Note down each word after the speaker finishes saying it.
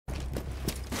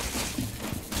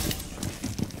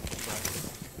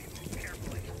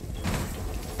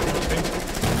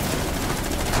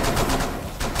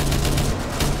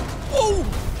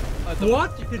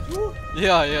What? You can do?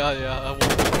 Yeah, yeah, yeah. I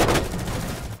will.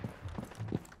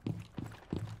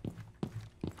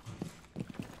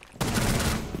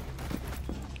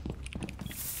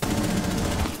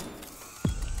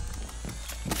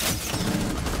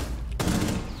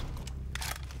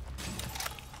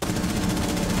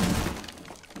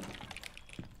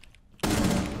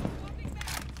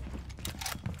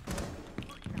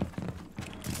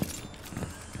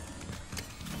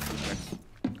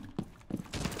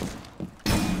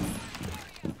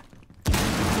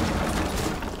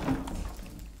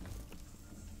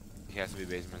 He has to be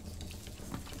basement.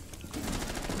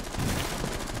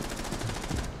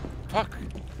 Fuck!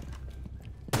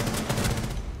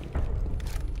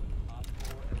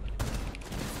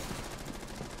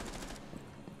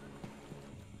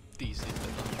 DC.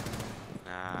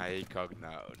 Nah, ACOG, no.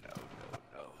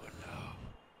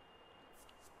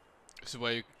 So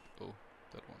why you... Oh,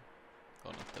 that one. Oh,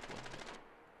 not that one.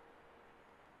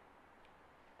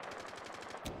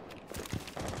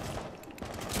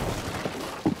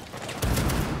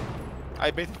 I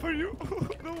baited for you!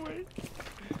 No way!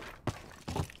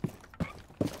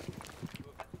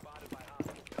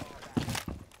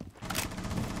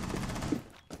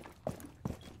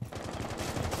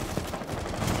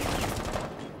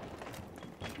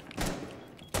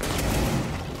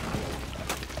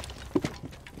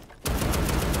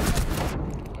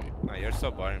 Nah, you're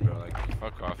so boring, bro. Like,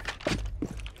 fuck off.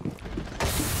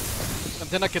 And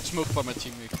then I get smoked by my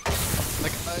teammate.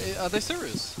 Like, are they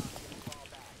serious?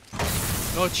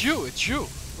 No, it's you, it's you!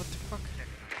 What the fuck?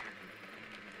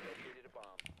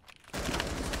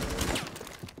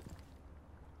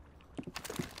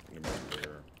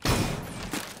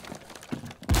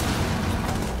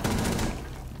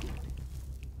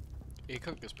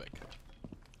 ACOG is back.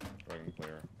 Dragon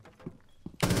player.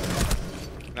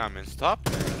 Nah, man, stop!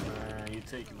 You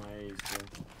take my ace, bro.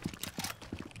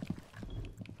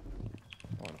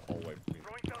 On hallway between.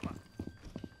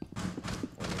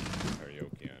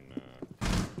 Karaoke and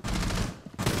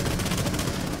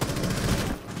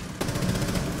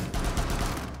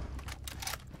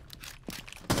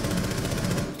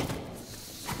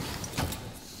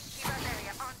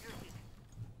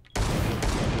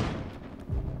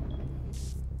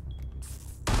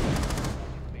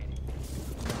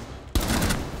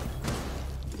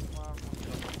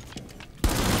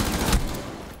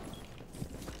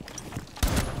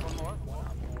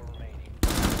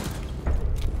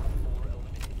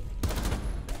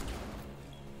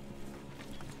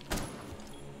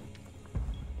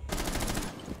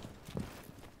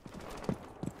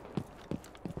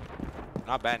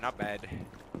Not bad, not bad.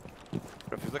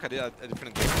 But if you look at it, a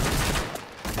different game.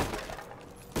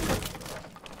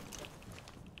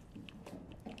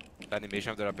 The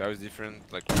animation of the rappel is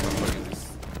different. Like, what the fuck is this?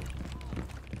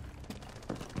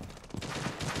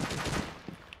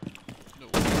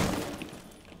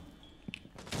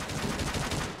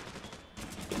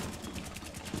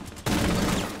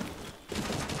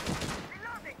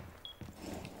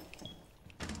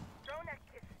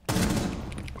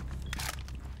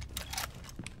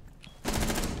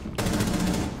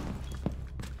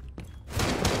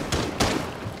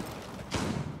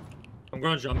 I'm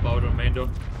gonna jump out on main door.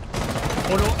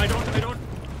 Oh no, I don't.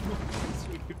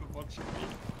 Three people watching me.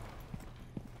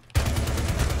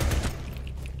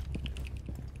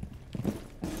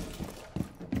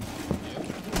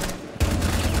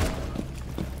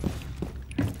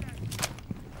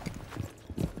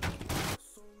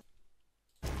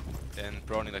 And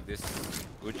brownie like this.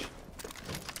 Good.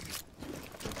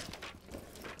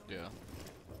 Yeah.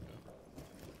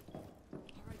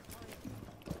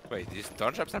 Wait, these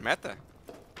turn traps are meta?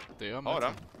 They are Oh, meta.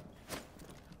 dan.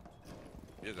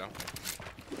 Hier dan.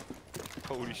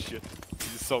 Holy shit.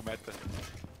 This is so meta.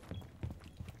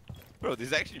 Bro, this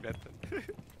is actually meta.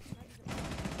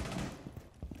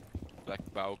 Black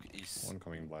Bauk is... one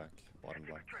coming black, bottom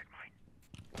black.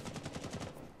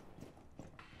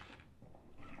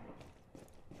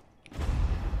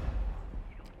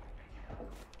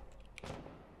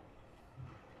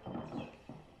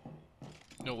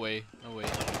 No way, no way.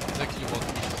 It's actually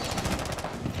walking.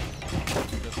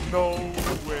 No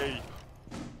way!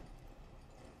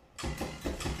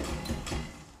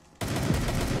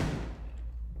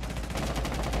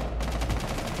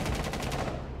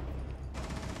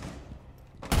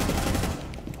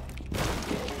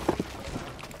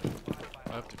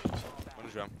 I have to shoot. One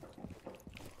is jump.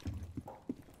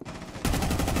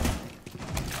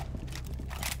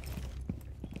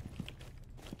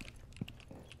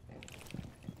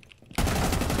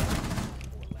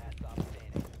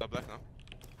 Black now.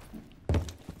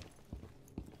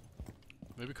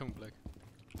 Maybe coming black.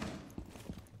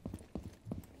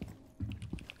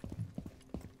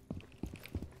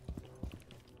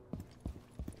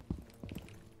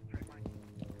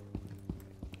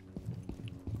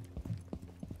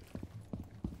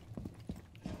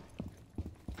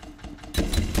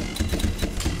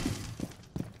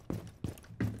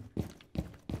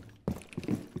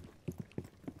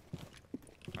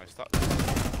 Stop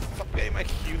getting my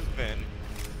cues, man.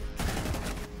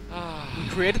 We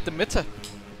created the meta.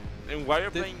 And why are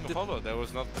you playing Hollow? There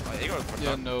was not ACOG.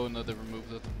 Yeah, no, they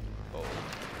removed it. Oh.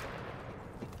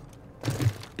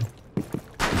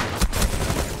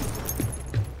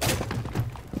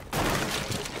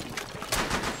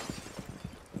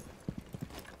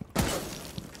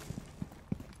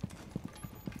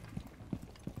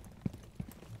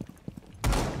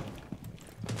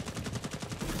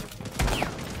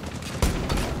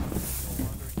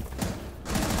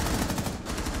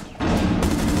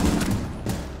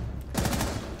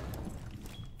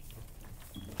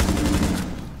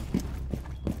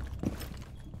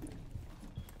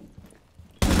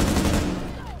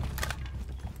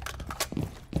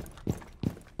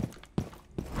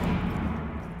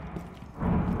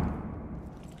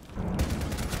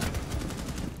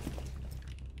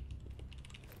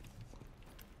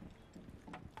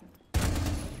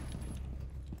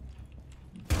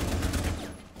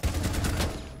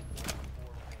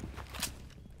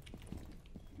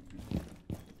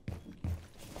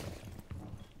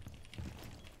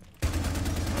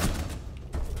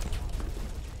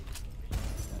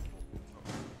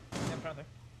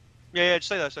 Yeah, just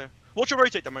stay there, Watch your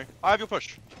rotate, Demo. I have your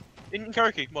push. In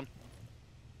karaoke, one.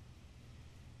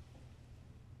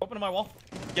 Open to my wall.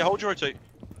 Yeah, hold your rotate.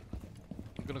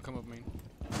 I'm gonna come up main.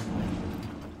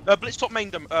 Blitz top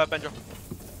main, Benja.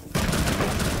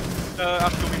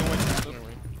 After going away.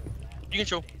 Anyway. You can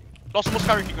chill. Last one was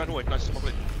karaoke going away. Nice,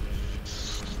 lovely.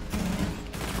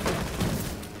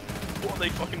 What are they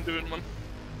fucking doing, man?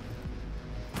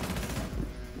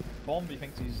 Bomb, he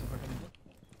thinks he's fucking...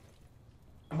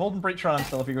 I'm holding breach run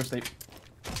still if you go steep.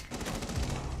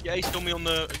 Yeah, he's still me on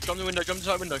the... Jump the window, jump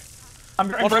inside window. I'm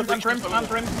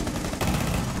grim.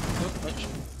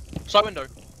 Side window.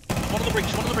 One of the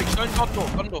bricks, Go in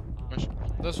garden door, Nice.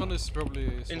 This one is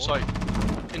probably... Inside.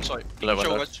 Inside. You Low can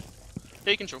chill, window. guys.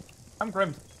 Yeah, you can chill. I'm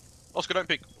grimmed. Oscar, don't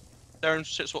peek. They're in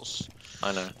sit spots.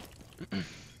 I know.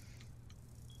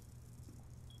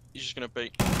 He's just gonna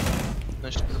bait.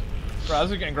 Nice. Bro, I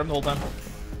was getting grimmed the whole time.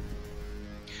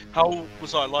 How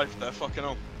was I alive there? Fucking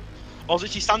hell. I was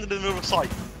actually standing in the middle of the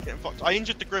site, getting fucked. I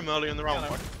injured the Grim earlier in the round.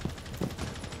 Yeah,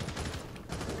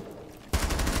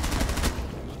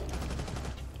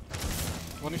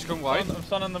 One is going wide. I'm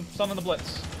stunning the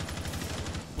blitz.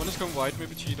 One is going wide,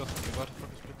 maybe cheat. Okay, what the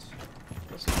fuck is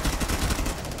blitz?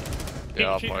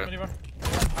 Yeah, I'll Cheat, play it. maneuver.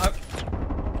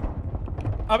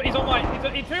 He's on white.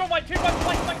 He's two on white.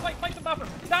 Flank the bathroom.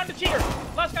 Down to cheater.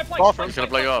 Last guy flank. He's gonna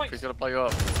play you up. He's gonna play you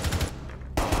up.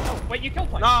 Oh, wait, you killed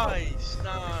flank. Nice.